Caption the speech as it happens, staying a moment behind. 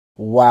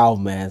Wow,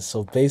 man.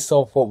 So based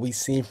off what we've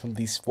seen from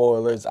these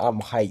spoilers,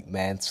 I'm hyped,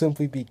 man.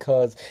 Simply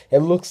because it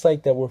looks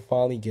like that we're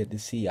finally getting to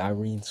see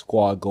Irene's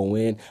squad go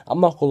in. I'm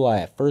not gonna lie,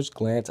 at first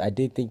glance, I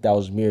did think that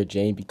was Mira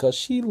Jane because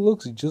she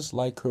looks just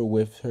like her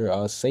with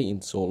her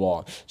Satan so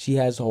long. She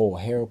has her whole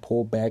hair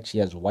pulled back, she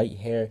has white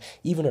hair,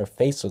 even her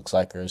face looks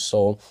like her.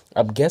 So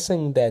I'm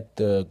guessing that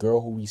the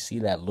girl who we see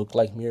that looked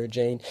like Mira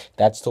Jane,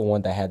 that's the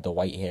one that had the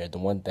white hair, the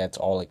one that's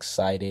all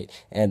excited,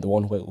 and the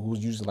one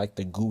who's using like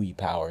the gooey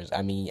powers.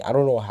 I mean, I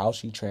don't know how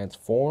she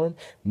transformed.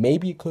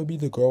 Maybe it could be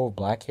the girl with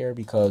black hair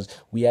because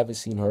we haven't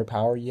seen her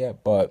power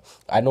yet, but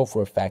I know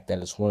for a fact that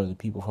it's one of the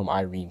people from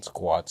Irene's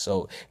squad,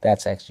 so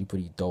that's actually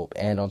pretty dope.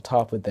 And on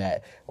top of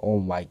that, oh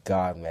my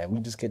god, man,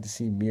 we just get to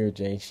see Mira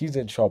Jane. She's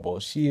in trouble.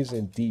 She is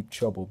in deep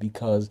trouble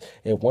because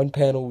in one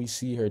panel we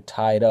see her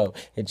tied up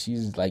and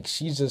she's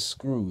just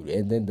screwed.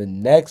 And then the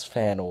next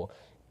panel,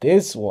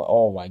 this one,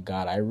 oh my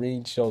God,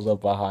 Irene shows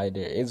up behind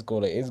her. It's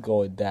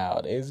going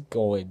down. It's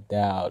going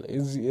down.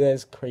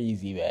 That's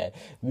crazy, man.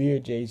 Mira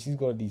Jane, she's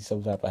gonna need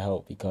some type of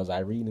help because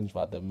Irene is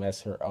about to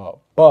mess her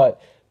up.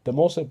 But the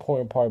most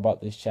important part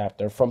about this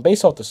chapter, from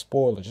based off the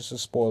spoilers, just the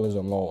spoilers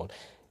alone,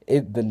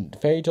 the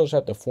Fairy Tale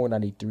chapter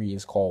 493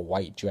 is called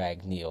White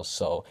Drag Neil.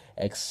 So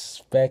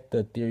expect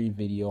the theory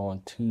video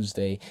on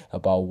Tuesday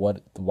about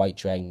what the White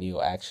Drag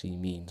Neil actually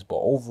means. But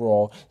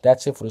overall,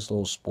 that's it for this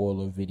little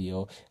spoiler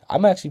video.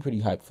 I'm actually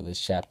pretty hyped for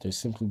this chapter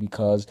simply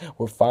because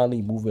we're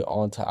finally moving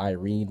on to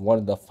Irene, one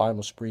of the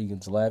final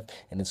Spriggans left,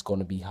 and it's going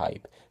to be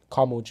hype.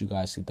 Comment what you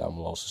guys think down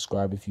below.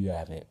 Subscribe if you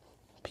haven't.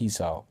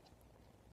 Peace out.